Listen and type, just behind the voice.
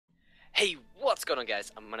Hey, what's going on,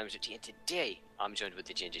 guys? My name is Richie, and today I'm joined with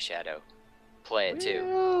the Ginger Shadow, Player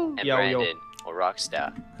 2, and Brandon, or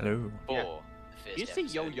Rockstar. Hello. For Yeah. the first Did you say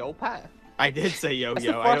episode. yo-yo, Pat? I did say yo-yo. That's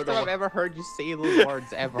the I don't first know. time I've ever heard you say those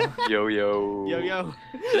words ever. Yo-yo. Yo-yo.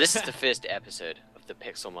 So this is the first episode of the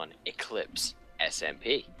Pixelmon Eclipse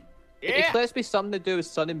SMP. Could Eclipse be something to do with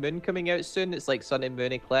Sun and Moon coming out soon? It's like Sun and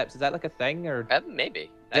Moon Eclipse. Is that like a thing, or Maybe.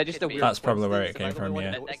 that just could a be weird? That's probably where it coincidence? came Am I the from, only yeah.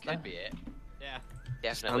 one That noticed could be it. Yeah.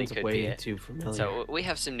 Definitely Sounds could way be it. too familiar. So we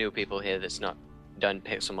have some new people here that's not done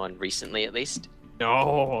Pixelmon recently, at least.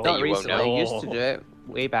 no. That Not you won't recently. I know. used to do it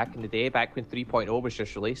way back in the day, back when 3.0 was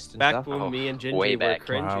just released and Back stuff. when Oh, me and Gingy way were back.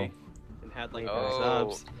 cringy Wow. and had like Oh,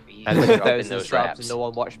 subs. he's I had like dropping 1,000 those subs raps. and no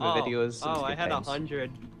one watched my videos. It was Oh, I good had times.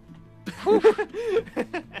 100.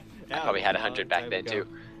 I probably had 100 back then too.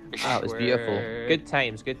 Oh, it was beautiful. Word. Good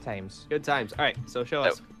times, good times. Good times. All right, so show So,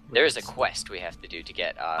 us. There is a quest we have to do to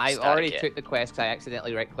get our I starter already kit. took the quest 'cause I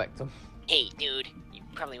accidentally right-clicked them. Hey, dude, you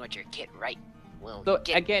probably want your kit right. Well, So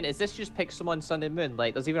get, again, is this just Pixelmon Sun and Moon?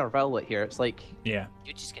 Like, there's even a vowel here. It's like, Yeah.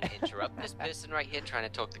 You're just gonna interrupt this person right here trying to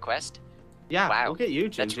talk the quest? Yeah, Wow, look at you,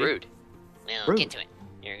 Gingy. That's rude. well, rude. get to it.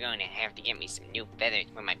 You're going to have to get me some new feathers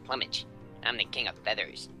for my plumage. I'm the king of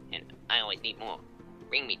feathers, and I always need more.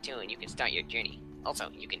 Bring me two, and you can start your journey. Also,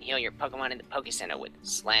 you can heal your Pokemon in the Poke Center with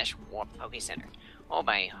 /Warp Poke Center, or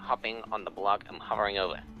by hopping on the block I'm hovering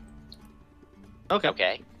over. Okay.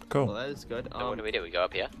 Okay, Well, Cool. that is good. so what do? We go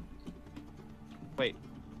up here? Wait,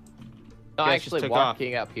 not guys just actually took off.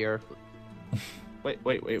 walking up here. wait.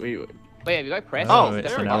 Wait, have you got press? Oh, there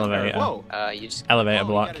it's we an go. elevator. Whoa. You just... Elevator Oh,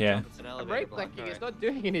 block, you gotta yeah. jump. It's an I'm elevator right block, clicking, it's alright. not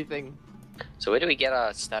doing anything. So where do we get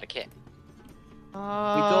our starter kit? We don't.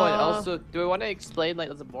 Also, do we want to explain, like,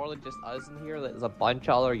 there's more than just us in here? Like, there's a bunch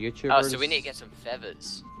of other YouTubers. Oh, so we need to get some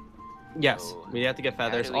feathers. Yes, Oh. we have to get How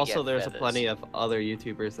feathers. do we Also, get there's feathers? plenty of other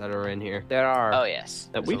YouTubers that are in here. There are. Oh yes,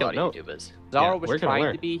 That there's we a don't lot of know. YouTubers. Zara yeah, was we're gonna trying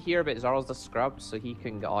learn. to be here, but Zara's the scrub, so he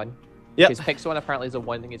couldn't get on. Yep. Because Pixelmon apparently is the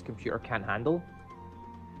one thing his computer can't handle.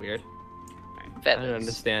 Weird. Feathers. I don't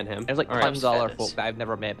understand him. There's like All right. tons of other feathers. folk that I've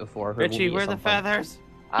never met before. Who Richie, will meet where at are some the point. feathers?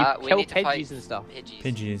 We kill need to fight Pidgeys and stuff. Pidgeys.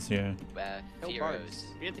 Pidgeys, yeah. Kill Fearos. birds.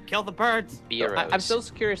 We have to kill the birds. Beeros. I'm still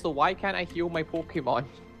curious though, why can't I heal my Pokemon?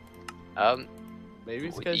 Maybe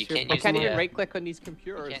it's You because you're can't I use can't the, even uh, right click on these You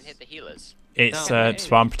computers. can't hit the healers. It's No.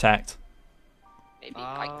 Swarm Protect. Maybe. Oh, you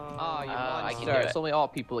I can monster. do it. It's only all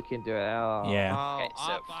people that can do it. Oh. Yeah. Okay,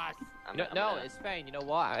 so- I'm No, gonna, it's fine. You know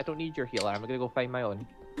what? I don't need your healer. I'm gonna go find my own.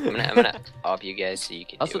 I'm gonna op you guys so you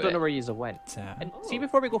can I also do don't know it. where you went. Uh, And see,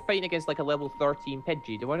 before we go fighting against like a level 13 Pidgey,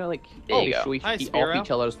 do you want to like There you maybe go. show if Hi, you beat Spiro. off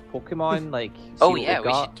each other's Pokemon? Like, see Oh what yeah, we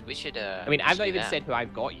got? we should. I mean, we I've should not do even that. said who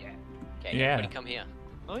I've got yet. Okay, Yeah. everybody come here.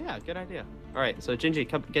 Oh yeah, good idea. All right, so Gingy,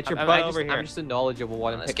 come get your I'm butt over here. I'm just a knowledgeable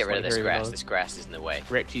one. Let's get rid of Pixelmon this here, grass. even though This grass is in the way.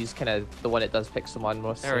 Richie's kind of the one that does Pixelmon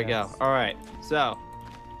most. There we yeah. go. All right, so. So,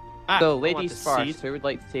 I want ladies the first. seed. Who would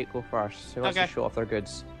like to go first? Who wants Okay. to show off their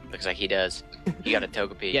goods? Looks like he does. You got a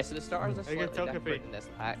Togepi. Yeah, so the starters are I get slightly Togepi. different in this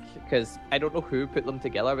pack because I don't know who put them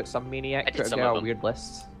together, but some maniac I did put some together of a them. weird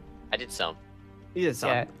list. I did some. He is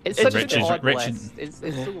Yeah, it's It's such Richard- an odd Richard- list. It's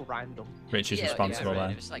so random. Rich is Yeah, responsible yeah, there.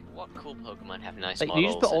 It was like, what cool Pokemon have nice Like, models? you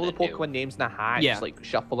just put all the and then do- Pokemon names in a hat, Yeah. just like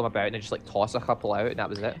shuffle them about, and then just like toss a couple out, and that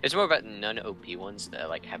was it. It's more about non-OP ones that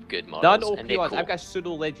like have good models. None and OP they're ones. cool. I've got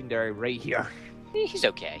pseudo legendary right here. He's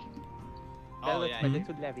okay. Oh, That's yeah. my Mhm.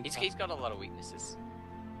 little Levy. He's got a lot of weaknesses.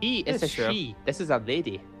 He is It's a true. she. This is a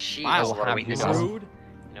lady. She Wow, has a lot of have weaknesses. you Rude.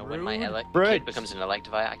 You know, when my Rude. Rude. kid becomes an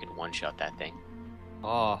Electivire, I could one-shot that thing.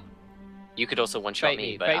 Oh. You could also one-shot Fight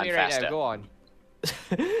me, me. but Fight I'm me right faster. now. Go on.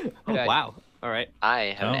 Oh Okay. wow. All right.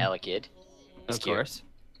 I have an Oh. Elekid. He's Of cute. course.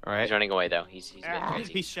 All He's right. running away though. He's a bit Ah.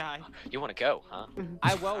 crazy. He's shy. You want to go, huh?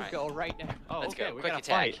 I will Alright. go right now. Oh, Let's okay. go. We Quick gotta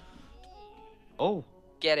attack. fight. Oh.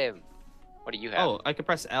 Get him. What do you have? Oh, I can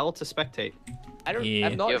press L to spectate. I don't. Yeah.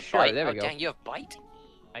 I'm not you have sure. bite. There we Oh, go. dang, you have bite.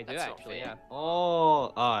 I do That's not actually. fair. Yeah.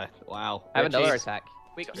 Oh. Wow. I have another Richie. attack.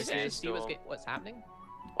 Wait, Got can you see Sandstorm. what's happening?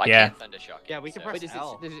 Well, I Yeah. can't Thundershock. Yeah, we can press Wait,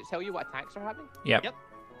 L. does it tell you what attacks are happening? Yep.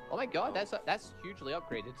 Oh my god, that's hugely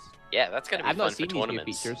upgraded. Yeah, that's gonna be I've fun not for seen these new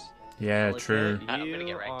tournaments. features. Yeah, Well, true. You I'm gonna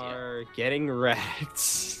get wrecked, yeah. are getting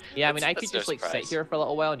wrecked. Yeah, I mean, I That's could no just like sit surprise. here for a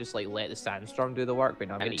little while and just like let the sandstorm do the work, but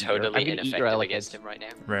no, I'm I'm gonna eat totally your, I'm gonna eat your ineffective relic against heads. him right now.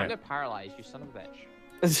 I'm Right. gonna paralyze you, son of a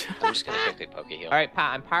bitch. I'm just gonna quickly poke heal. All right,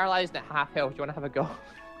 Pat, I'm paralyzed at half health. Do you want to have a go?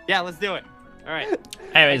 Yeah, let's do it. All right.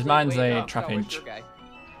 Anyways, mine's Wait, a no, trap no, where's inch. your guy?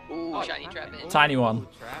 Ooh, Oh, shiny trap Trapinch. inch. Tiny one.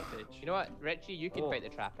 Trapinch. You know what, Richie? You can Oh. fight the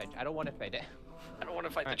trapinch. I don't want to fight it. I don't want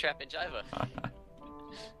to fight the Trapinch either.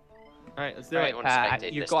 All right, let's do All it. right, wanna Pat,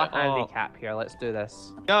 spectate you've this got a stuff. Oh. handicap here. Let's do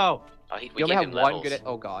this. Go. Oh, we You gave only have him one levels. good.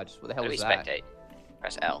 Oh god, what the hell How do we was that? spectate?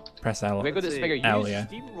 Press L. Press L. We go to this Let's figure. see. You L, use yeah.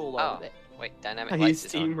 steamroller. Oh. Wait, dynamic I lights use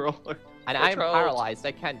is on. steamroller. And I'm Controlled. paralyzed.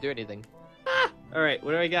 I can't do anything. All right,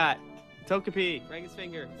 what do I got? Togepi, Rangus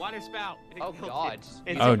Finger, Water Spout. Oh Killed God.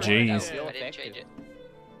 it. Oh, It's jeez. Real I didn't change effective.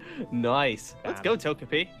 it. Nice. Let's go,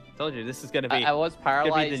 Togepi. Told you this is gonna be. I was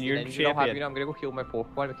paralyzed. new And then, you know, how, champion. I'm gonna go heal my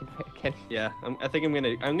Pokemon. We can... Yeah, I think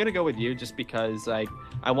I'm gonna go with you just because I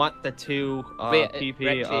want the 2 Wait, PP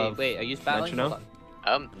Richie, of. wait, are you battling? Metronome?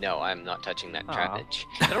 Hold on. No, I'm not touching that trap Aw. edge.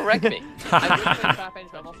 That'll wreck me. I'm just playing Trap Engine,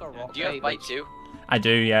 but I'm also a rock. Do you have type, bite too? I do,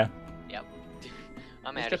 yeah.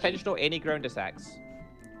 I'm Does out Trap of here. Engine know any ground attacks?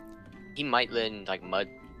 He might learn like mud.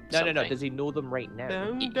 No. something. Does he know them right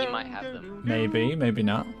now? He might have them. Maybe, maybe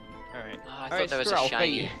not. All right. Oh, I Alright, thought there was screw it, a I'll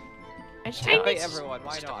fight you. shiny. I fight everyone.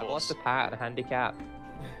 Why Just a not? I've horse. lost a pat and a handicap.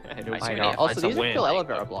 I I don't see. I we know. need to Also, find these some are cool wind.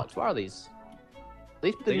 elevator blocks. What are these?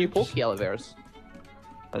 These are the They're new just- Poke elevators.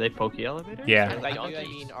 Are they Poke elevators? Yeah. Like, donkeys. I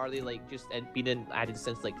mean, are they like just been added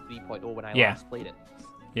since like 3.0 when I Yeah. last played it?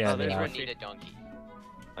 Yeah, Oh, they there's are. You need a donkey.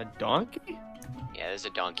 A donkey? Yeah, there's a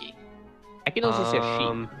donkey. I can also see a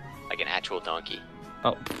sheep. Like an actual donkey.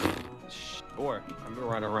 Oh. Sure. I'm gonna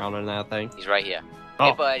run around on that thing. He's right here. Oh.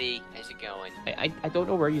 Hey, buddy. How's it going? I don't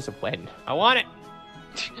know where you went. I want it.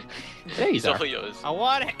 There you He's are. all yours. I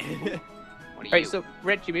want it. What are Right, you? so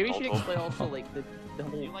Richie, maybe you should Oh, oh. explain also like the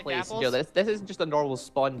whole You like place. apples? You know, this isn't just a normal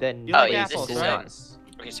spawned in. You like place apples, with right? nuts.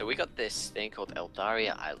 Okay, so we got this thing called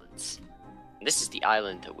Eldaria Islands. And this is the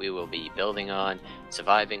island that we will be building on,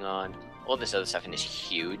 surviving on, all this other stuff, and it's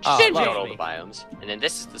huge. Oh, It's got love all me. the biomes. And then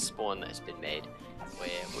this is the spawn that has been made, where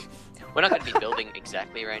we're not going to be building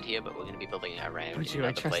exactly around here, but we're going to be building it around Would in you? I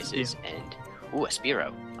other trusted places. And ooh, a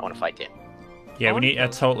Spearow. I want to fight it. Yeah, I we need a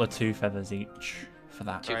wanna- total of 2 feathers each for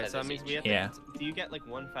that. Two Alright, so that feathers means we each. have Yeah. to. Do you get like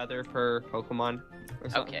 1 feather per Pokemon or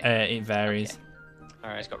something? Okay. It varies. I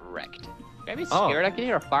Alright. just got wrecked. I'm Oh. scared. I can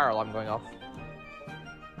hear a fire alarm going off.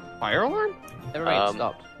 Fire alarm? Never mind, it Um,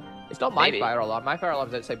 stopped. It's not my maybe. fire alarm. My fire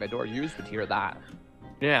alarm's outside my door. You would hear that.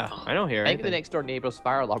 Yeah, I don't hear I think the anything. next door neighbor's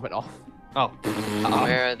fire alarm went off. Oh.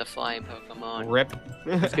 Where are the flying Pokemon? Rip.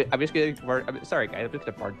 I'm just gonna. Sorry, guys. I'm just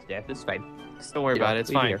gonna burn to death. It's fine. Don't worry You know, about it. It's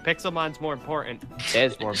leave it fine. here. Pixelmon's more important. It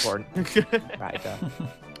is more important. Right. I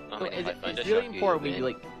So mean, if I find it's a really Shocky, important when then- you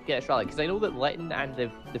like get a Charlotte because I know that Litten and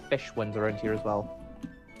the fish ones are around here as well.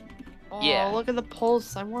 Yeah. Oh, look at the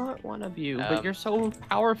pulse. I want one of you, but Um, you're so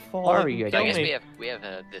powerful. Are you? So I Kill guess me. we have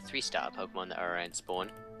the 3-star Pokemon that are around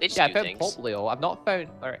spawn. They just Yeah, I do found things. Poplio. I've not found.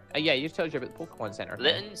 Or, yeah, you tells you about the Pokemon Center.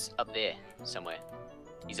 Litten's up there somewhere.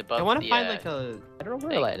 He's above. I want the, to find like a. I don't know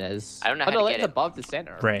where Thing. Litten is. I don't know Oh, how no, to Litten's get it. above the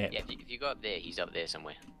center. Right. Yeah, if you go up there, he's up there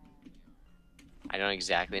somewhere. I don't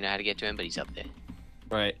exactly know how to get to him, but he's up there.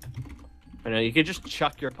 Right. I know you could just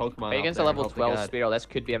chuck your Pokemon. But up against there a and level hope to 12 God. Spearow, this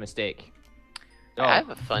could be a mistake. Oh. I have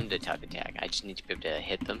a Thunder type attack. I just need to be able to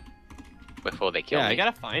hit them before they kill Yeah, me. I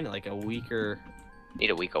gotta find like a weaker. Need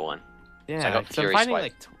a weaker one. Yeah, So I got 'cause I'm Fury finding Swipe.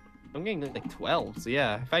 like. I'm getting like 12s.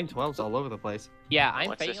 Yeah, I find 12s all over the place. Yeah, I'm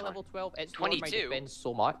What's fighting this a one? level 12. It's lowered my 22? defense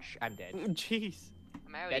so much, I'm dead. Jeez.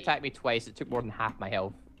 I'm out. It attacked me twice. It took more than half my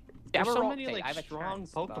health. There's I'm a so rock many type, I like have a strong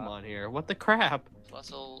chance, but- Pokemon here. What the crap?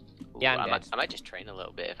 Flussel. Ooh, Yeah, I'm I dead. might just train a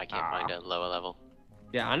little bit if I can't Ah. find a lower level.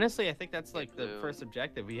 Yeah, honestly, I think that's like the Blue. first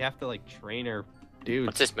objective. We have to like train our dudes.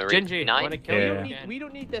 What's this, Marie? Gingy, 9? want to kill Yeah. you We, again? we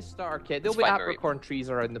don't need this starter kit. There'll It's be fine, Marie. apricorn trees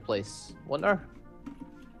around the place, won't there?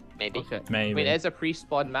 Maybe. Okay. I Maybe. mean, it's a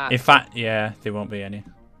pre-spawn map. In fact, yeah, there won't be any.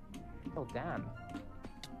 Oh, damn.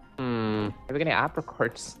 Hmm. Are we gonna get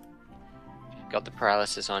apricorns? Got the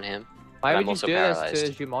paralysis on him. Why I'm would you also do this paralyzed.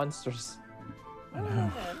 to us, you monsters? I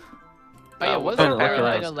know. Oh, yeah, we're what's both there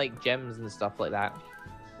paralyzed. on like gyms and stuff like that?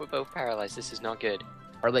 We're both paralyzed. This is not good.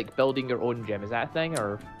 Or like building your own gym, is that a thing?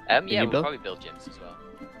 Or Yeah, you we'll build? probably build gyms as well.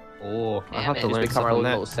 Oh, I Yeah, have man, to it's learn become our something own that.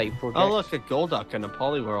 little side project? Oh look, a Golduck and a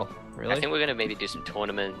Poliwhirl. Really? I think we're gonna maybe do some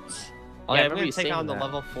tournaments. Oh, Yeah, I yeah, I'm remember gonna you take saying on the that.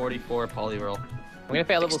 level 44 Poliwhirl. I'm gonna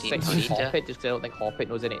fight a level 16 6 Ponyta. Hoppit just 'cause I don't think Hoppit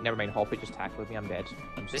knows any. Never mind, Hoppit just tackled me. I'm dead.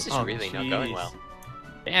 I'm This so- is Oh, really not going jeez. well.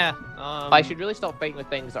 Yeah. I should really stop fighting with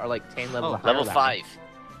things that are like 10 levels Oh, higher Level than 5.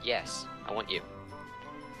 Yes, I want you.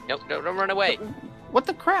 Nope, no, don't run away. What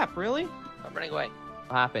the crap? Really? I'm running away. me.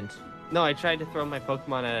 What happened? No, I tried to throw my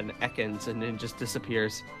Pokemon at an Ekans and it just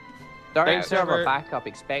disappears. Starting Thanks, server server. backup,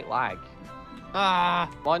 expect lag. Ah.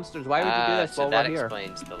 Monsters, why would you do this so while that we're here?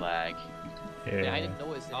 explains the lag. I mean, I Yeah. didn't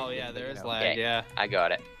notice it. Oh yeah, there is you know. lag. Yeah. I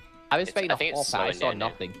got it. I was It's- fighting I a think it's Hoppit, I slowing saw down now.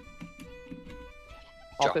 nothing.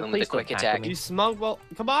 Drop Hoppit, him with please a quick don't tackle attack. me. You smug. Well,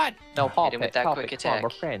 come on. No, Hit him Hoppit, with that Hoppit, quick come on, we're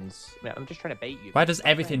attack. friends. I mean, I'm just trying to bait you. Why does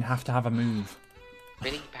everything have to have a move?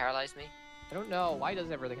 Really? You paralyzed me? I don't know. Why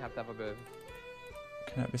does everything have to have a move?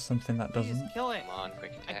 Can it be something that Please doesn't? kill it. Come on,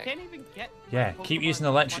 quick I attack. can't even get. Yeah, my keep Pokemon using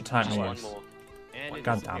electric to type Just punch one moves. more. And it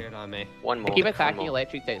God damn. disappeared on me. One more. I keep one attacking more.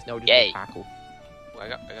 electric types, no, just Yay. tackle. I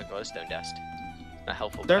got glowstone dust. Not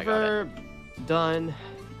helpful, but I got it. Server done.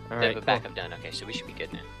 All right. Server backup done. Okay, so we should be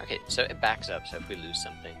good now. Okay, so it backs up. So if we lose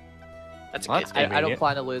something, that's a Well, good that's thing. good. I don't Convenient.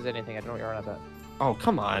 plan to lose anything. I don't know what you're on about. Oh,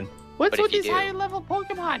 come on. What's But if with you these do- higher level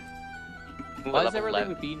Pokemon? Why is everyone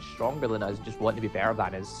with being stronger than us and just wanting to be better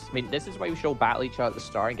than us? I mean, this is why we should all battle each other at the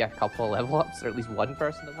start and get a couple of level ups, or at least one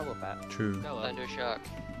person to level up. True. Hello. Thundershock.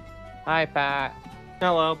 Hi, Pat.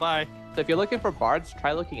 Hello, bye. So if you're looking for bards,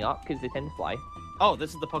 try looking up because they tend to fly. Oh,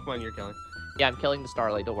 this is the Pokemon you're killing. Yeah, I'm killing the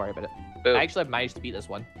Starlight. Don't worry about it. Boom. I actually managed to beat this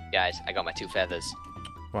one. Guys, I got my 2 feathers.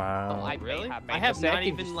 Wow. Oh, I really? may I have a not second.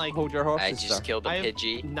 even, Just like- hold your horses, I just sir. killed a I have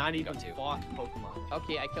Pidgey. Not even Got 2. fought Pokemon.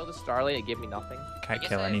 Okay, I killed the Starlight. It gave me nothing. I Can't guess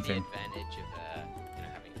kill I have anything. the advantage of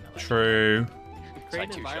having another. True. Create like an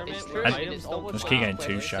 2 shots. environment It's where true. items It's don't almost Just like keep you getting play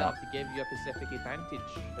 2 yourself shot. to give you a specific advantage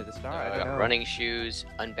for the start. I I got don't know. running shoes,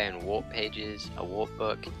 unbanned warp pages, a warp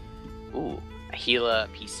book, ooh, a healer,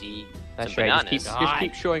 PC, That's some right. bananas, Just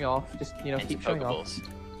keep showing off. Just and keep some showing off. Pokeballs.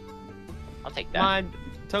 I'll take Come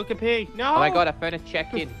that. on, Togepi. No. Oh my god! I found a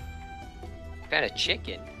chicken. Found a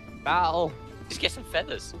chicken. Battle. Just get some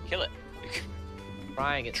feathers. Kill it.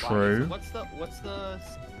 Crying. It's True. What's the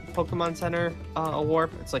Pokemon Center a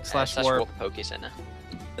warp? It's like slash warp. Poke Center.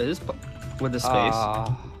 It is with the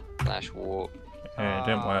space. Slash warp Yeah, it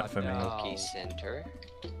didn't work for me. no. Poke Center.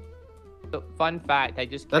 So, fun fact: I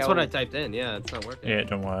just That's what I killed- typed in. Yeah, it's not working. Yeah, it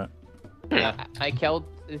didn't work. Yeah. I killed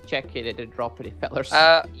the chicken. It didn't drop any feathers.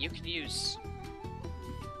 You can use.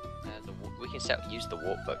 We can use the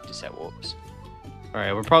warp book to set warps. All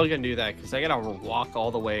right, we're probably gonna do that because I gotta walk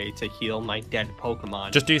all the way to heal my dead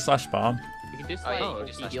Pokemon. Just do slash bomb. you can just Oh, like yeah, you can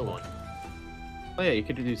just slash heal. one. Oh yeah, you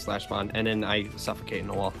could do slash bond, and then I suffocate in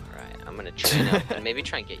the wall. Alright, I'm gonna train up and maybe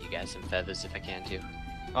try and get you guys some feathers if I can too.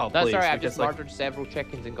 Oh That's please, alright. I've because, just like, murdered several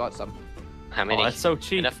chickens and got some. How many? oh, that's so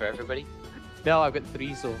cheap. Enough for everybody? No, I've got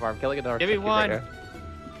 3 so far. I'm killing another Give me chicken one. right now.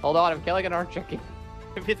 Hold on, I'm killing another chicken.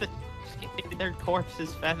 Give me their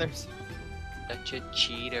corpses feathers. Such a I've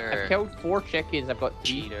cheater. killed 4 chickens. I've got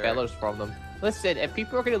 3 Cheater. feathers from them. Listen, if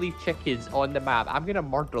people are gonna leave chickens on the map, I'm gonna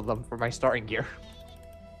murder them for my starting gear.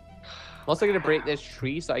 I'm also gonna break this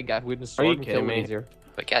tree so I can get a wooden sword you and kill kidding them me? easier.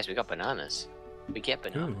 But guys, we got bananas. We get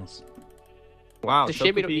bananas. Wow, It's a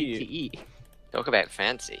shame we don't Togepi- need to eat. Talk about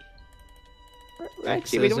fancy.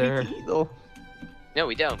 Actually, we don't need Scissor. to eat though. No,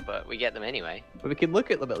 we don't, but we get them anyway. But we can look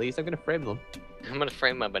at them at least. I'm gonna frame them. I'm gonna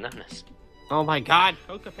frame my bananas. Oh my God,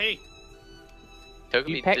 Togepi! Togepi,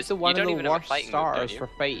 You picked you one don't of the even have a worst fighting move, don't stars you? for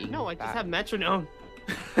fighting. No, I just Pat. have metronome.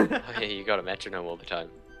 Oh yeah, you got a metronome all the time.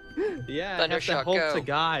 Yeah, I have to Thundershock, hope go. to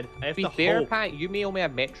God. I have To be to fair, hope. Pat, you may only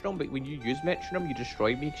have metronome, but when you use metronome, you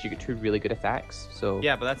destroy me because you get 2 really good attacks. So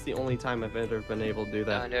Yeah, but that's the only time I've ever been able to do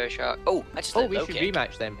that. Thundershock. Oh, I just Oh, did we low should kick.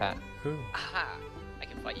 rematch then, Pat. Ooh. Aha! I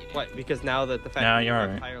can fight you now. What? Because now that the fact Nah, that you're you're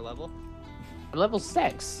alright. higher level, I'm level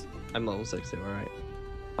 6. I'm level 6 too. All right.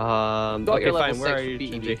 Got Okay, your level fine. Where 6 are you,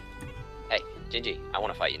 beating Gingy? me. Hey, Gingy, I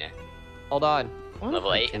want to fight you now. Hold on.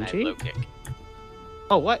 Level 8 and I have Gingy? low kick.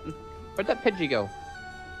 Oh, what? Where'd that Pidgey go?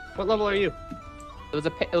 What level are you? It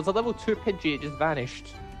was a level 2 Pidgey. It just vanished.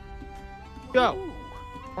 Go.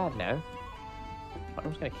 God no. I'm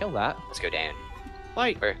just gonna kill that. Let's go down.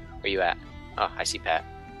 Fight. Where you at? Oh, I see Pat.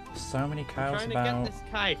 So many I'm cows trying to about. get this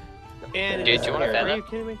guy. And Dude, do you want a Are feather? you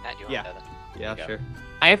kidding me? Pat, do you want Yeah. a feather? Yeah, There you sure.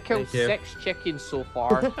 I have killed Thank you. 6 chickens so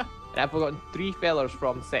far, and I've gotten 3 feathers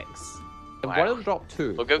from 6. And Wow. one of them dropped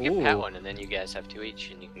 2. We'll go give Pat Ooh. one, and then you guys have 2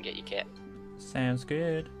 each, and you can get your kit. Sounds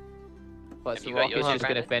good. But Have so you got Rocky's yours, just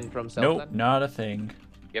gonna Brandon? fend for himself Nope, then? not a thing.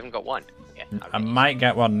 You haven't got one. Yeah. I might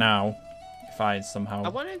get one now if I somehow I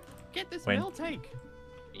want to get this Win. milk tank.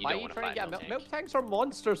 You Why are don't you want to trying to fight get Miltank. milk tanks are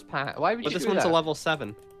monsters, Pat? Why would But you this do one's that? a level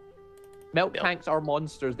 7. Milk Milk. tanks are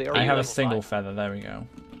monsters. They are. I have a level single 5. feather. There we go.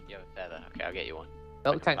 You have a feather. Okay, I'll get you one.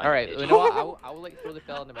 milk tank. Fine, All right. Pidgey. You know what? I will like throw the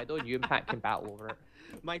fella in the middle, and you and Pat can battle over it.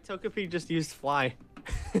 My Togepi just used fly.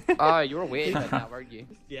 Ah, you were waiting on that, weren't you?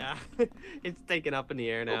 Yeah, it's taken up in the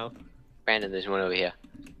air now. Brandon, there's one over here.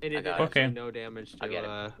 And it did got it. actually Okay. no damage to I'll get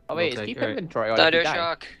it. Oh wait, is Miltank. keep Alright. inventory on if we die.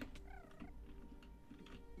 Thundershock.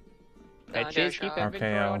 Chase, keep Thundershock.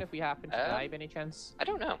 inventory Okay, on if we happen to die by any chance. I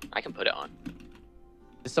don't know. I can put it on.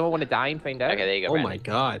 Does someone want to die and find out? Okay, there you go. Oh Brandon. my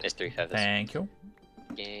God. There's 3 feathers. Thank you.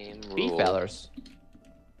 Game 3 rule. feathers.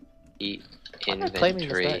 Eat I'm not claiming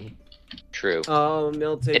this inventory. down. True. Oh,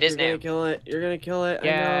 Miltank, It is you're now. gonna kill it. You're gonna kill it. I know.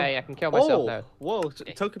 Yeah, I can kill myself Oh, now. whoa!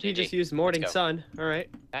 Okay, Togepi GG. just used Morning Let's go. Sun. All right.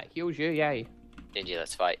 That heals you, yay. Gingy,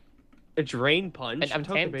 let's fight. A Drain Punch. And I'm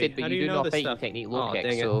Togepi, tempted, but how you do know know this fighting stuff? technique low Oh, kick,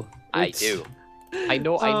 dang it. so I Oops. do. I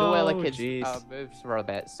know Oh, Elekid's jeez. moves for a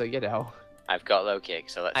bit, so you know. I've got low kick,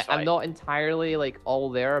 so let's fight. I'm not entirely like all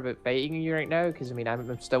there about fighting you right now, because I mean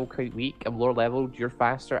I'm still quite weak. I'm lower leveled, you're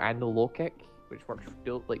faster, and no low kick. which works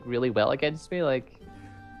like really well against me. Like,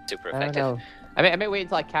 Super I don't effective. know. I might wait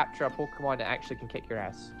until I capture a Pokemon that actually can kick your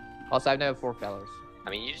ass. Also, I now have 4 feathers. I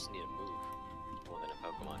mean, you just need a move more than a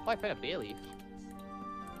Pokemon. Oh, I found a Bayleaf.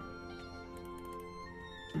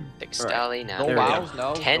 6 Alright. Starly now. No There we go. wows,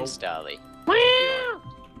 no. 10 no. Starly.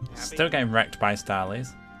 Still getting wrecked by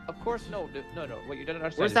Starlies. Of course, no. What you don't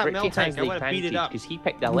understand Where's is that Richie Miltank? has I the wanna beat it up. because he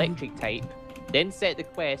picked the electric type, then set the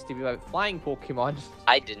quest to be about flying Pokemon.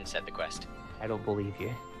 I didn't set the quest. I don't believe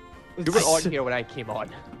you. You were on here when I came on.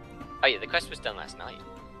 Oh yeah, the quest was done last night.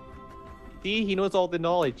 See, he knows all the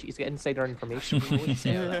knowledge. He's got insider information. He didn't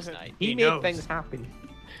say it last night. He He made knows. things happen.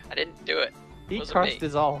 I didn't do it. He Wasn't cursed me.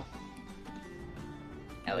 us all.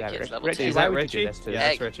 Elekid's Rich- level Richie, 2. Is why that would you do Richie? this to Yeah, us?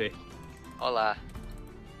 that's Egg. Richie. Hola.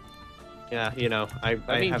 Yeah, you know, I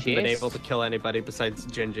mean, haven't been Chase. able to kill anybody besides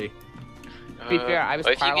Gingy. To be fair, I was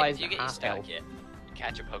or if paralyzed you at get your half star health. kit,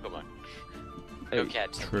 catch a Pokemon. Go Hey,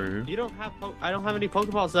 catch them. True. You don't have I don't have any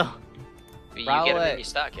Pokeballs though. But you get them Rowlet. in your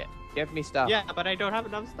star kit. Give me stuff. Yeah, but I don't have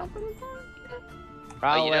enough stuff. Oh, you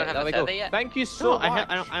Rowlet, don't have there a we go. feather yet? Thank you No, so much.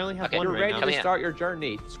 I only have Okay, one You're right ready now. Come to here. start your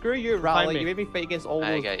journey. Screw you, Find Rowlet. me. You made me fight against all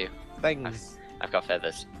I those got you. things. I've got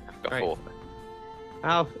feathers. I've got Right. 4.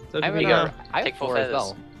 Ow, so I'm give me gonna- go. I have Take 4 4 as feathers.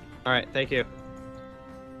 well. All right, thank you.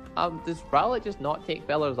 Does Rowlet just not take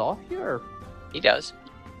feathers off you, or? He does.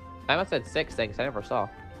 I must have said 6 things I never saw.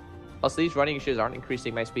 Plus, these running shoes aren't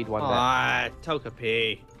increasing my speed one bit. Ah,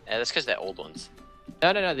 Togepi. That's because they're old ones.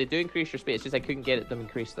 No, they do increase your speed. It's just I couldn't get them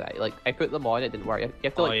increased. That like I put them on, it didn't work. You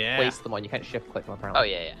have to Oh, like yeah. place them on. You can't shift click them Oh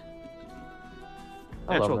apparently. yeah, yeah.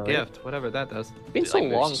 I love Natural them, gift, whatever that does. It's been It, so like,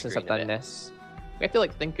 moves long the since screen I've a done bit. this. We have to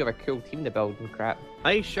like think of a cool team to build and crap.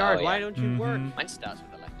 Ice Shard, Oh, why yeah. don't you work? Mine starts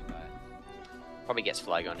with Electivire. Probably gets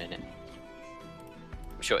Flygon in it.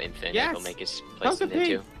 I'm sure Infinite Yes! will make his place in there Togepi!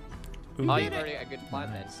 too. Oh, Ooh. you've already got a good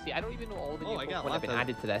plan then. See, I don't even know all the Oh, new I got Pokemon that have been lots of-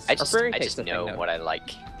 added to this. I Are just, fairy I types just a thing know now? what I like.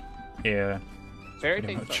 Yeah. Fairy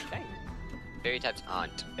pretty types are much. a thing. Fairy types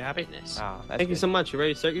aren't. You happy? in this. Ah, that's Thank you good. so much. You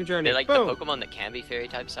ready to start your journey? They're like Boom. the Pokemon that can be fairy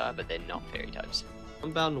types are, but they're not fairy types.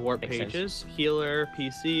 Unbound warp Makes sense. pages, healer,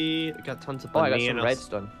 PC. Got tons of Oh, I got some bananas,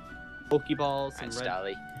 redstone. Pokeballs, And some red,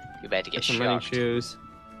 Starly, you better get some running shocked. shoes.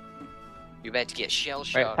 You better get shell Right,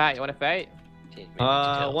 shocked. Pat, you want to fight?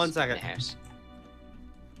 One second. In the house.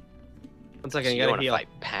 One So second, you I gotta want to heal. fight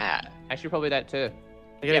Pat? I should probably that too.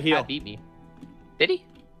 I gotta Yeah, heal. Pat beat me. Did he?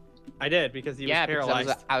 I did because he Yeah, was because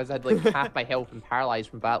paralyzed. I was at like half my health and paralyzed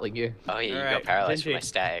from battling you. Oh yeah, you Alright, got paralyzed from Gingy. my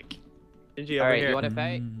static. Gingy over Alright, here. you want to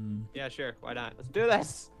fight? Mm. Yeah, sure. Why not? Let's do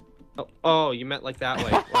this. Oh, you meant like that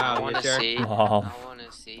way. I Wow, you want to jerk. see. Lol. I want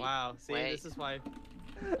to see. Wow. See, Wait. this is why.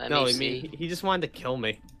 Let No, me I mean, see. he just wanted to kill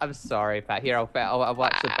me. I'm sorry, Pat. Here, I'll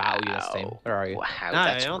actually battle you this time. Wow. Where are you? Wow, Nah, I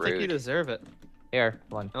that's don't rude. think you deserve it. Here,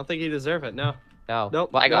 one. I don't think you deserve it. No. No.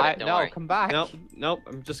 Nope. Why- I got why- it, don't no, worry. come back. Nope. Nope.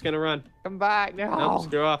 I'm just gonna run. Come back. No. Nope.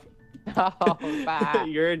 Screw off. No, Pat.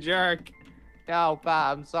 You're a jerk. No,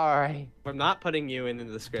 Pat. I'm sorry. I'm not putting you in the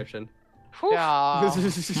description. No.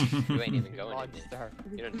 You ain't even going in there. Monster.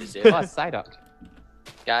 You don't deserve Oh, it. side up.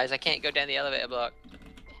 Guys, I can't go down the elevator block.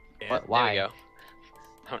 What? Why? There we go.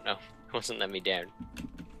 I don't know. It wasn't letting me down.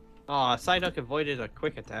 Aw, Psyduck avoided a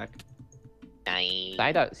quick attack. Nice.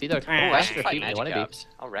 Side up. See, they're Ah, I extra should fight feet. They want to be. Magikarps.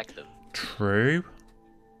 I'll wreck them. True.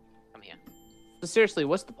 Come here. So seriously,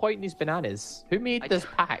 what's the point in these bananas? Who made I this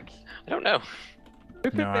don't- pack? I don't know. Who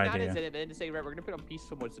put No bananas idea. in it and then say, right, we're gonna put on peace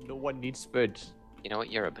someone so no one needs food. You know what?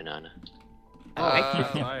 You're a banana. Oh, Thank you.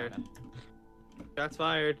 shots fired. Shots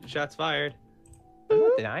fired. Shots fired. I'm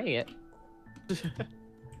not denying it.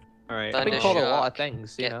 All right. I've been Thunder called a lot shock. of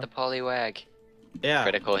things, you Get know. the Poliwag. Yeah.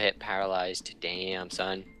 Critical hit, paralyzed. Damn,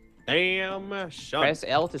 son. Damn. Shot. Press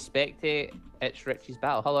L to spectate. It's Richie's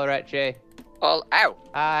battle. Hello, Richie. Oh, ow!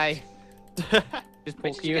 Hi. Just Where did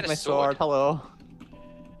poking you you get with a my sword? sword. Hello.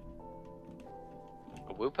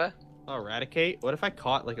 A Wooper? Oh, Raticate? What if I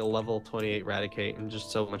caught like a level 28 Raticate and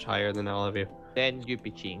just so much higher than all of you? Then you'd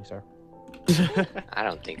be cheating, sir. I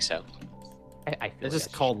don't think so. I feel It's like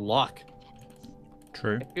just called luck.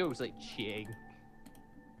 True. It feels like cheating.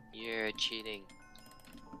 You're cheating.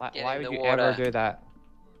 Get Why in would the you water. ever do that?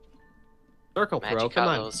 Circle Pro, Magic come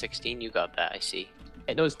level on. 16, you got that, I see.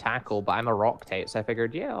 It knows tackle, but I'm a rock type, so I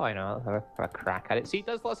figured, yeah, I know, I'll have a crack at it. See, it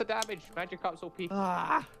does lots of damage. Magikarp's OP.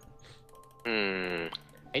 Ah, Hmm.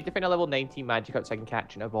 I need to find a level 19 Magikarp so I can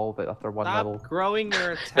catch and evolve it after one stop level. growing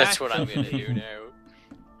your attack. That's what I'm gonna speed. do now.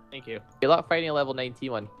 Thank you. Good luck finding a level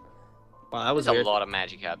 19 one. Wow, that was There's a weird. lot of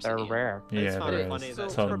Magikarps They're in here. rare. I just Yeah, found there it funny is. So,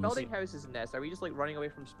 that- for Tons. building houses in this, are we just like running away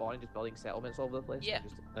from spawn and just building settlements all over the place? Yeah. Or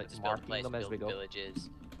just, Like, like, Just build marking place, them as build we go. villages.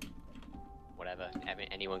 Whatever. I mean,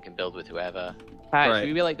 anyone can build with whoever. Pat, Right. should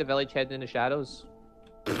we be like the village hidden in the shadows?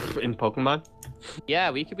 in Pokemon. Yeah,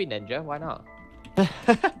 we could be ninja. Why not?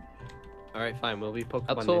 Alright, fine. We'll be Pokemon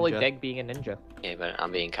I'll totally Ninja. dig being a ninja. Okay, but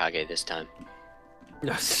I'm being Kage this time.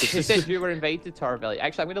 You said you were invited to our village.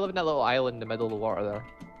 Actually, I'm gonna live in that little island in the middle of the water there.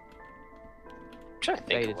 I'm trying to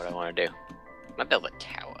think of what I want to do. I'm gonna build a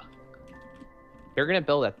tower. You're gonna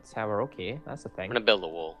build a tower, okay? That's the I'm thing. gonna build a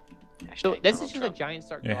wall. So Hashtag this Donald is just a Trump. giant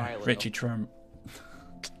circular Yeah, island. Richie Trump.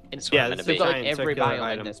 And Yeah, we've this got is like giant every circular biome in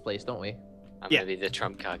item. this place, don't we? I'm Yeah. gonna be the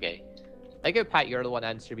Trump Kage. I get Pat, you're the one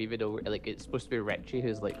answering me, even though like it's supposed to be Richie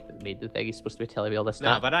who's like made the thing. He's supposed to be telling me all this No,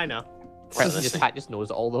 stuff. but I know. Right, Pat just knows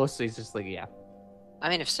all those, so he's just like, yeah. I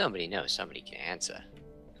mean, if somebody knows, somebody can answer.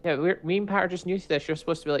 Yeah, me and Pat are just new to this. You're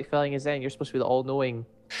supposed to be like filling us in. You're supposed to be the all-knowing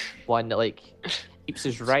one that like keeps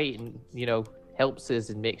us right and helps us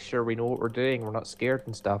and makes sure we know what we're doing. We're not scared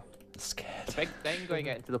and stuff. Scared. It's a big thing going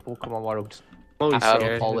into the Pokemon world. Holy After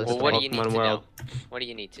scared. all this Well, what do you need Pokemon to world. know? What do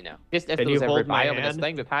you need to know? Just if Can there was you every hold my biome in this hand?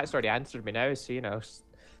 thing, but Pat's already answered me now, so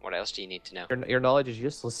What else do you need to know? your knowledge is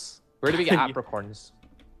useless. Where do we get apricorns?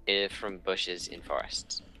 From bushes in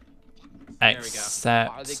forests. we go.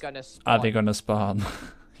 Except, Are they gonna spawn? are they gonna spawn?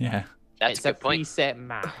 Yeah, That's It's a a good point. preset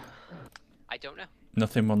map. I don't know.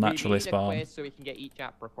 nothing will naturally we need spawn. A quest so we can get each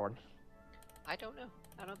apricorn. I don't know.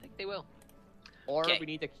 I don't think they will. Or Okay. we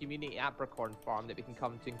need a community apricorn farm that we can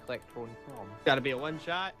come to and collect our own from. Gotta be a one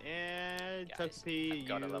shot and Guys, Togepi, I've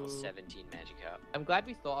got a level you- 17 Magikarp. I'm glad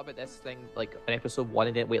we thought about this thing like on episode 1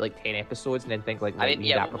 and didn't wait like 10 episodes and then think like, I mean, we need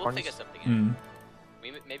yeah, apricorns. we'll figure something out. Mm.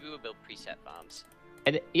 Maybe we'll build preset farms.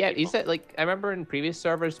 And yeah, People. he said like I remember in previous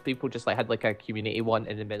servers people just like had like a community one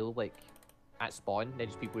in the middle like at spawn, and then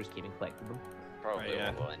just people just came and collected them. Probably Right, yeah.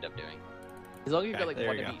 what we'll end up doing. As long as you've Okay, got like there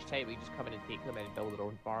one you of go. each type, we just come in and take them and build their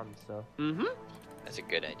own farms. So Mm-hmm. That's a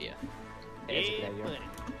good idea. it is a good idea.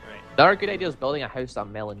 Right. Another good idea is building a house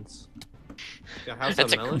on melons. Got House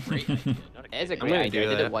That's a on Melon. great idea. Not a It is a good great gonna idea. do I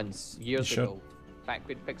did that. it once years You should. ago. Back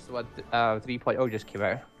when Pixelmon 3.0 just came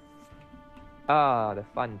out. Ah, the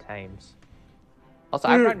fun times. Also,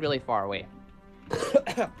 I ran really far away.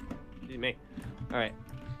 Excuse me. Alright.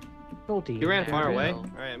 You ran far away? Well.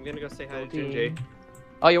 Alright, I'm gonna go say hi to Goldie. Gingy.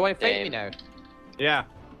 Oh, you want to fight me Same. now? Yeah.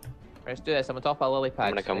 Let's do this. I'm on top of a lily pad.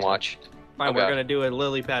 I'm gonna come watch. Fine, Oh, we're God. gonna do a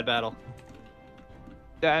lily pad battle.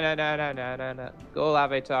 No. Go,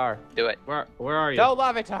 Lavatar. Do it. Where are you? Go,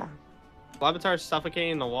 Lavatar. Lavatar's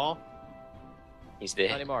suffocating the wall. He's Not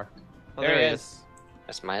there. anymore. Oh, there he is.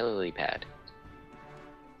 That's my lily pad.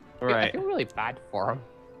 I Alright. feel really bad for him.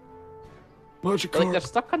 Like they're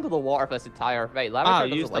stuck under the water for this entire right. Lavatar Ah,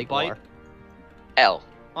 doesn't use the like bite. water. L.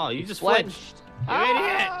 Oh, you He just flinched. flinched. You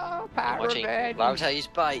idiot! Ah, I'm Pat watching revenge. Lavatar's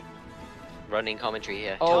bite. Running commentary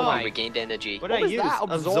here. Oh Tell me my- we regained energy. What What did I was use? that?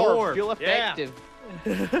 Absorb. Feel Yeah. effective.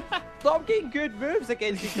 Stop getting good moves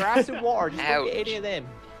against the grass and water. Just don't get any of them.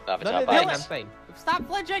 None Lavatar of them. I'm bites. fine. Stop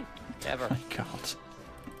flinching! Never. My God.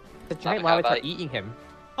 The giant Lavatar Lavatar bite. eating him.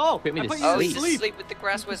 Oh, Put me I to put Oh, you he's to sleep. asleep with the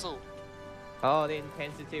grass whistle. Oh, the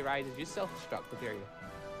intensity rises. You self-destruct, dare you?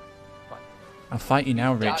 I'll fight you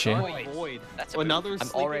now, Richie. Void. Void. That's a Another I'm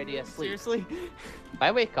sleeping already move? asleep. Seriously? If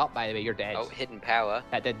I wake up, by the way, you're dead. Oh, hidden power.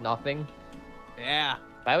 That did nothing. Yeah.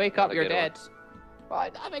 If I wake Not up, a you're good one. dead.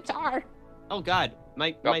 Oh, Avatar. Oh god.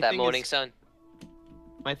 My Drop that thing morning is, sun.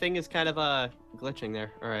 my thing is kind of glitching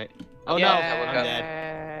there. All right. Oh Yeah. no, I'm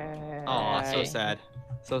dead. Oh, so Hey. sad.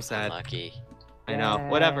 So sad. Unlucky. I know.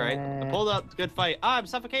 Whatever. I pulled up. Good fight. Ah, I'm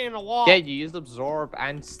suffocating in a wall. Yeah, you used absorb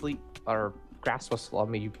and sleep or grass whistle on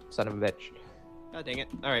me, you son of a bitch. God dang it.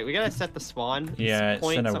 All right, we gotta set the spawn Yeah, it's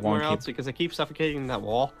point in a somewhere wonky- else because I keep suffocating in that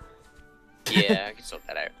wall. Yeah, I can sort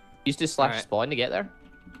that out. You used to slash Alright. spawn to get there?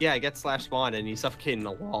 Yeah, I get slash spawn and you suffocate in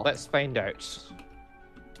the wall. Let's find out.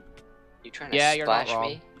 You trying to Yeah, you're not splash wrong.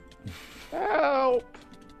 me? Help!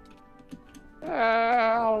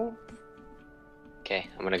 Help! Okay,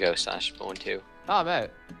 I'm gonna go slash spawn too. Oh, I'm out.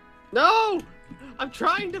 No! I'm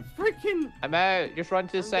trying to freaking. I'm out. Just run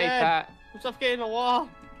to the I'm side, dead. Pat. I'm suffocating in the wall.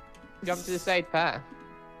 Jump to the side, Pat.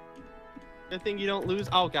 Good thing you don't lose.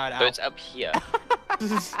 Oh god, So ow. it's up here.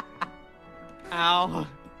 Ow.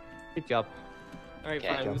 Good job. Alright, Okay.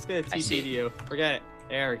 fine. I'm just gonna I TP see. to you. Forget it.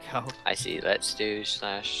 There we go. I see. Let's do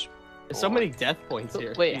slash. There's so many death points So,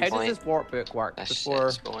 here. wait, how Jeez. does this warp book work Slash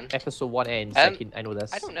before spawn. episode 1 ends? Um, I know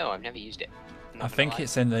this. I don't know. I've never used it. I'm not I gonna think lie.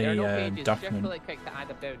 it's in There are no the pages. Shift document. right click to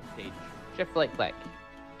add a bound page. Shift right click.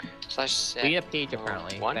 slash. Set We need a page oh,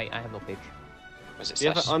 apparently. One. Right, I have no page. Was it Do you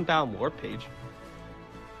have slash? an unbound warp page?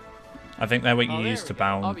 I think they're what you Oh, there use we to go.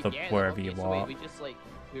 bound Oh, we the get it. wherever Okay, you so wait, walk. we just like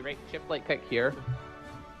we right shift right click here.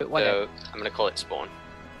 Put one So I'm gonna call it spawn.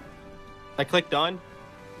 I clicked on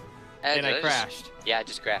It and I does. crashed. Yeah, I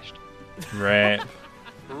just crashed. Right.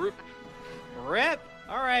 Rip.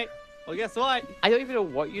 Alright. Well, guess what? I don't even know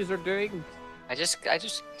what you're doing. I just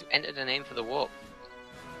entered a name for the warp.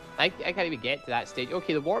 I can't even get to that stage.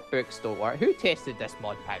 Okay, the warp books don't work. Who tested this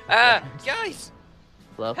mod pack? Guys!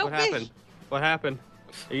 Hello? Help What happened? me! What happened?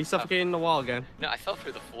 Are you suffocating the wall again? No, I fell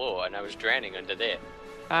through the floor and I was drowning under there.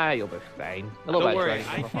 Ah, you'll be fine. Don't worry,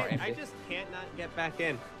 I I just can't not get back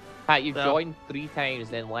in. Pat, you've So- joined 3 times,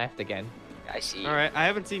 then left again. I see. All right, I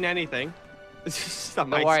haven't seen anything. It's just on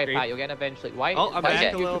Don't my worry, screen. Pat, you'll get eventually. Why? Oh, I'm why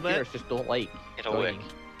back do a your little bit. computers just don't like It'll joining? work.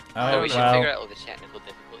 Oh, we should figure well. out all the technical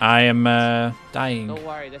difficulties. I am dying. Don't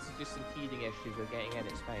worry, this is just some teething issues. We're getting in.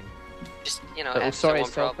 It's fine. Just, you know, It'll have sort someone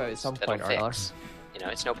itself out at problems some that'll point or another. fix. You know,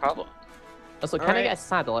 it's no problem. Also, can I Alright. get a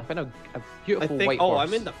saddle? I found a I beautiful think. white Oh, horse.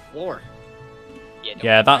 I'm in the floor. Yeah, don't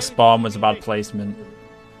Yeah, worry. that spawn was a bad placement.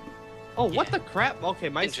 Oh, what Yeah. the crap? Okay,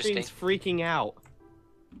 my Interesting. screen's freaking out.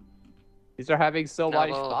 These are having so much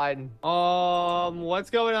No. fun. What's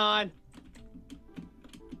going on?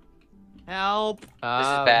 Help! This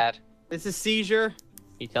is bad. This is seizure.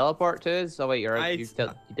 You teleport to us? Oh wait, you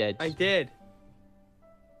did. I did.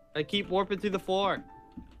 I keep warping through the floor.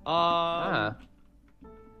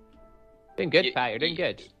 Doing good, You- Pat. You're doing you-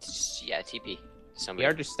 good. Yeah, TP. Somebody.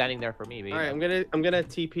 You're just standing there for me, baby. All right, I'm gonna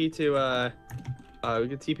TP to we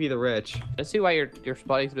can TP the rich. Let's see why you're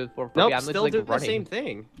spotting through the floor. For Nope, me. I'm still like doing the running. same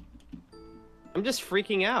thing. I'm just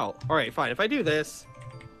freaking out. All right, fine. If I do this,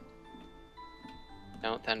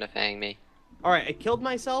 Don't Thunderfang me. all right, I killed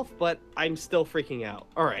myself, but I'm still freaking out.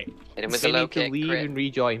 All right. Hit him with You the low need to kick. leave Crit. and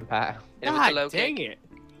rejoin, Pat. Hit him with the God low dang kick. it!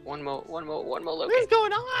 One more low What is kick.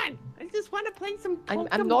 going on? I just want to play some Pokemon.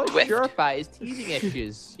 I'm not Swift. sure, Pat. It's teething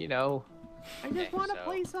issues, you know. I just Okay, want to so-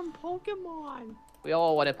 play some Pokemon. We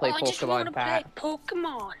all want to play I just want to Pokemon, play Pat.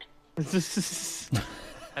 Pokemon. I'm just So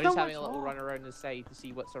having a much little fun. run around the side to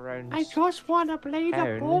see what's around. I just want to play the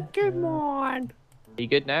Town. Pokemon. Are you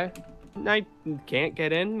good now? I can't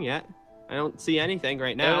get in yet. I don't see anything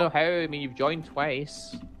right I don't know now. how. I mean, you've joined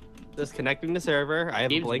twice. Disconnecting the server. I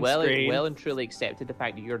have a Game's blank well, screen. well and truly accepted the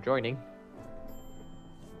fact that you're joining.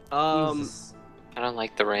 Jesus. I don't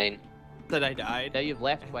like the rain. that I died. Now you've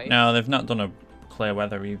left twice. No, they've not done a clear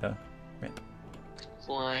weather either. Rip.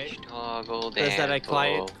 Flash toggle Says that I down.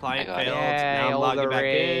 client I got failed. it. Now I'm all logging the back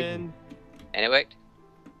rain. in. And it worked.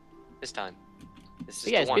 This time. This is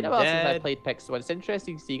But yeah, the it's one. been a while since I Dead. played Pixelmon. It's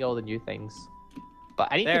interesting seeing all the new things. But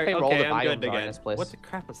I need There, to find where all okay, the I'm biomes good are in again. this place. What the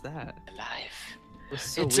crap was that? Alive. It was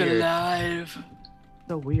so It's weird. alive.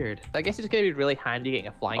 So weird. I guess it's going to be really handy getting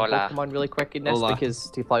a flying Hola. Pokemon really quick in this Hola. because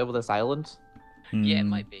to fly over this island. Yeah, it Hmm.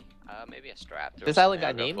 might be. Maybe a strap. This island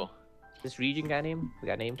got a name? This region got a name? We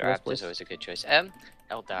got a name for this Strap place? is always a good choice.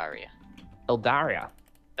 Eldaria. Eldaria.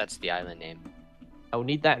 That's the island name. I'll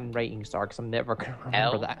need that in writing, Star, because I'm never going to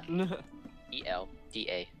remember that.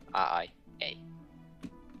 Eldaria. It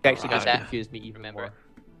actually Got got it. confused me even Remember more. it.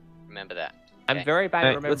 Remember that. I'm Okay. very bad at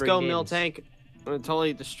Alright, remembering let's go, names. Mill Tank. I'm gonna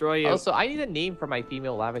totally destroy you. Also, I need a name for my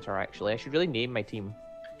female avatar, actually. I should really name my team.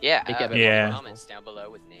 Yeah. Make it a bit Yeah. more Comments down below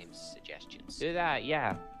with names suggestions. Do that,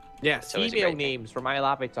 yeah. yes. So it's a Female great thing. names for my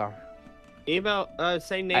avatar. Email.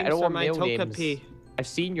 Say I names don't for want my male Togepi. names. I've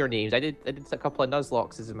seen your names. I did a couple of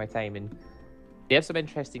Nuzloxes in my time, and they have some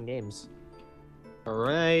interesting names. All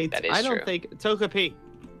right. That is I don't true. think Togepi.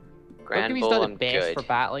 Grand Togepi's Bull, not I'm the best good. for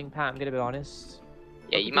battling, Pat. I'm gonna be honest.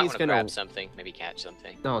 Yeah, you might Togepi's want to gonna- grab something, maybe catch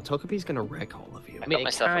something. No, Togepi's gonna wreck all of you. I got mean, it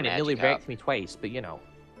myself a can. It nearly magic wrecked up. me twice, but you know.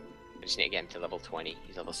 I just need to get him to level 20.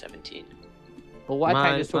 He's level 17. Well, what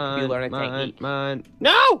time does Togepi learn a technique?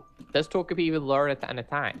 No! Does Togepi even learn an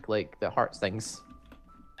attack like that hurts things?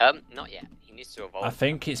 Not yet. He needs to evolve. I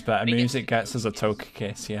think it's better When he music gets gets to us a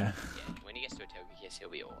Togekiss, yeah. Yeah, when he gets to a Togekiss, he'll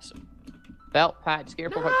be awesome. Well, Pat, just get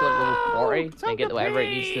your Pokemon to like level 40 No, and get whatever it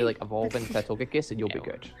needs to Togepi! like evolve into a Togekiss, and you'll be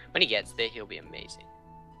Yeah. good. When he gets there, he'll be amazing.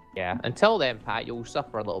 Yeah. Until then, Pat, you'll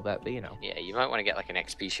suffer a little bit, but you know. Yeah, you might want to get like an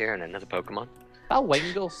XP share and another Pokemon. That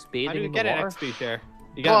Wingull How spading do you in get the an water. XP share?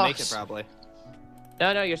 You gotta make it Boss. probably.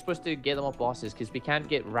 No, you're supposed to get them off bosses because we can't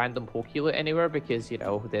get random Pokeloot anywhere because you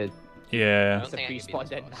know the Yeah. don't it's a think I can be pre-spawn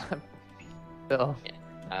the in boss. that. So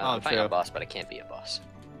I'm fine true. on boss, but I can't be a boss.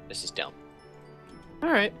 This is dumb. All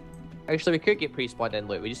right. actually, we could get pre-spawned in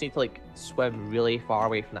loot. We just need to like swim really far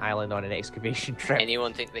away from the island on an excavation trip.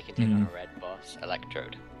 Anyone think they can take on a red boss?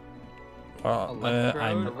 Electrode. Well, Electrode? A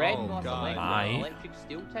I'm red Oh, boss God. Might. electric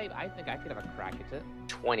steel type. I think I could have a crack at it.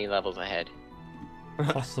 20 levels ahead.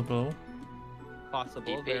 possible.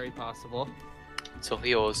 Possible, DP. very possible. It's all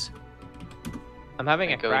yours. I'm having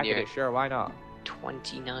a I'm going crack at near. it. Sure, why not?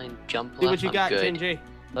 29 jump See left. what you I'm got, good. Gingy.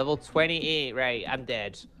 Level 28. Right, I'm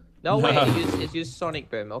dead. No wait, it used Sonic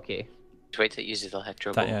Boom. Okay, Wait till it uses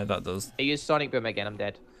Electro That, Ball. yeah, that does. it used Sonic Boom again. I'm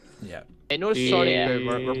dead. Yeah. It knows Sonic Yeah. Boom.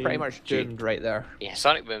 We're pretty much doomed right there. Yeah,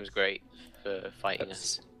 Sonic Boom's great for fighting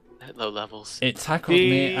us. at low levels. It tackled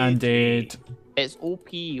me and did. It's OP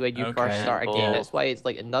when you Okay. first start a game. Oh. That's why it's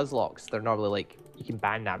like in Nuzlocke, they're normally like you can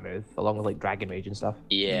ban that move along with like Dragon Rage and stuff.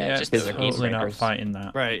 Yeah, just because they're game totally not breakers. fighting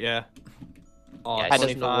that. Right, yeah. Oh, Yeah, I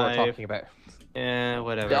doesn't know what we're 25. talking about. Yeah,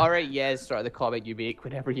 whatever. The alright, yeah, is sort of the comment you make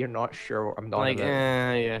whenever you're not sure what I'm not Like, about.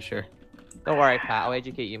 yeah, sure. Don't worry, Pat. I'll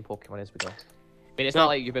educate you in Pokemon as we go. I mean, it's No. not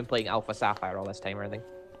like you've been playing Alpha Sapphire all this time or anything.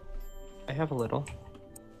 I have a little.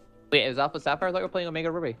 Wait, it was Alpha Sapphire? I thought you were playing Omega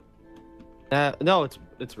Ruby. No,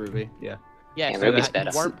 it's Ruby. Yeah. Yeah, Yeah, so Ruby's you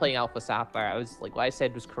better. weren't playing Alpha Sapphire. I was like, what I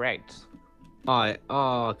said was correct.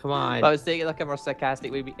 Oh, come on. But I was thinking like a more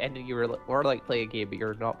sarcastic way, and you were like playing a game, but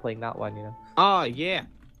you're not playing that one, you know? Oh, yeah.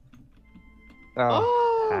 Oh,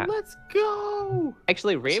 Oh, Pat. let's go.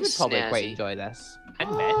 Actually, Ray would This is probably quite snazzy. enjoy this. And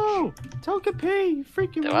Mitch. Oh, Togepi, you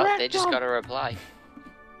freaking Well, wrecked they just him. got a reply.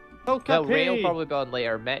 Togepi. No, Ray will probably be on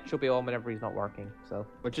later. Mitch will be on whenever he's not working. So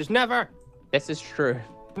Which is never. this is true.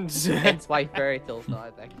 Hence why Fairy Tale's not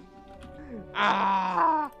a thing.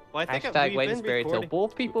 Ah. Well, I think Hashtag we've wins been Fairy Tale. recording.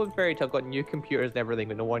 Both people in Fairy Tale got new computers and everything,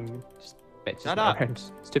 but no one just bitches Shut up. around.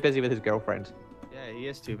 He's too busy with his girlfriend. Yeah, he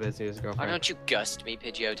is too busy with his Why girlfriend. don't you gust me,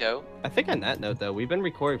 Pidgeotto? I think on that note, though, we've been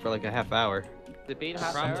recording for like a half hour. The bean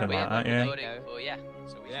half Something hour. like Wait, that, yeah. Loading. Oh yeah.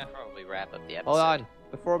 So we Yeah. should probably wrap up the episode. hold on.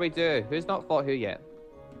 Before we do, who's not fought who yet?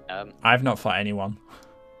 I've not fought anyone.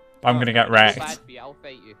 I'm gonna get Bad wrecked. for you, I'll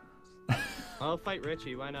fight you. I'll fight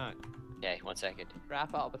Richie. Why not? Okay, 1 second. Wrap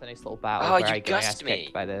it up with a nice little battle. Oh, where you I get my ass gussed me.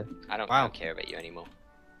 kicked by the... I don't Wow. care about you anymore.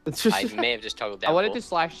 It's I may have just toggled down. I wanted full. to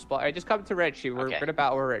slash spot. Alright, just come to Richie. We're Okay. gonna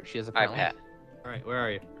battle where Richie is All right, apparently. Pat. All right, where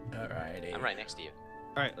are you? Alrighty. I'm right next to you.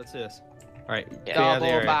 All right, let's do this. All right, Yeah. get out of the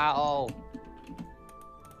Double area. battle.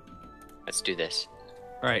 Let's do this.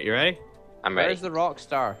 All right, you ready? I'm ready. Where's the rock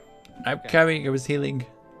star? I'm Okay. carrying. I was healing.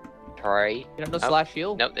 Try. You don't know Oh. slash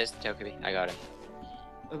shield? Nope, there's the Togepi. I got him.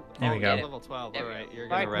 There we go. Level 12. There All we right, go. you're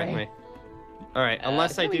Right, gonna wreck right. me. All right,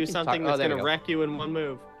 unless I I think we do can something talk- oh, that's there we gonna go. wreck you in one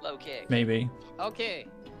move. Low kick. Maybe. Okay.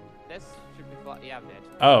 This should be fun. Yeah, I'm dead.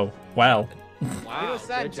 Oh well. Wow,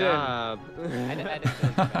 said good to job. I didn't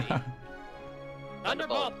feel like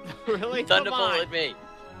Thunderbolt! really? Come Thunderbolt on. at me.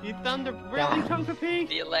 You thunder... Really, Yeah. Togepi?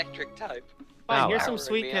 The electric type. Fine, Wow. here's some Powering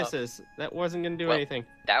sweet me up. kisses. That wasn't gonna do Well, anything.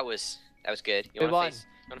 That was good. You Good wanna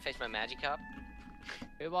one. face my Magikarp?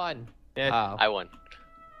 Who won? Yeah. Oh. I won.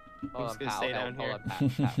 Hold just on, gonna Pat. stay Hold down on, here.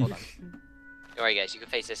 Pat, Pat, hold on. Alright guys, you can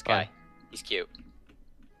face this guy. He's cute.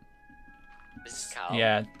 This is Kyle.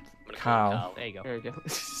 Yeah. I'm gonna Kyle. call him There you go. There we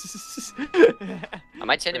go. I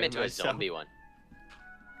might turn him Very into a myself. zombie one.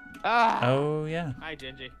 Ah! Oh yeah. Hi,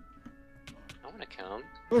 Gingy. I wanna come.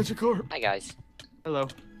 Magikarp. Hi guys. Hello.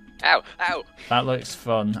 Ow! Ow! That looks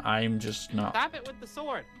fun. I'm just not. Stab it with the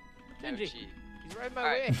sword. Gingy. Ouchie. He's right in my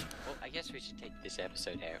Alright. way. Well, I guess we should take this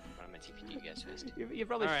episode out. What am I teaching you guys first? You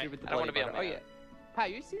probably Alright. should with the I don't wanna bloody be on button. my Oh yeah.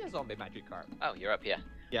 Pat, you seen a zombie Magikarp? Oh, you're up here.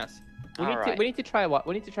 Yes. Alright. We need to try what?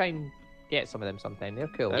 We need to try and get some of them sometime. They're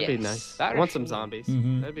cool. That'd be Yes. nice. That I want some machine. zombies.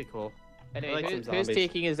 Mhm. That'd be cool. Anyway, I like who's some zombies.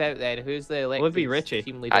 taking us out then? Who's the Would be Electric Richie.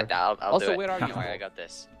 team leader? I'll Also, do it. where are you? Don't worry, I got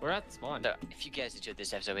this. We're at the spawn. So, if you guys enjoyed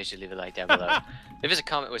this episode, make sure to leave a like down below. Leave us a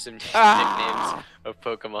comment with some nicknames of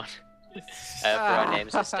Pokemon for our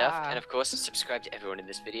names and stuff. And of course, subscribe to everyone in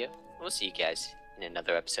this video. We'll see you guys in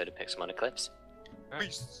another episode of Pixelmon Eclipse.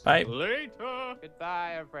 Peace. Bye. Later.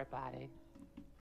 Goodbye, everybody.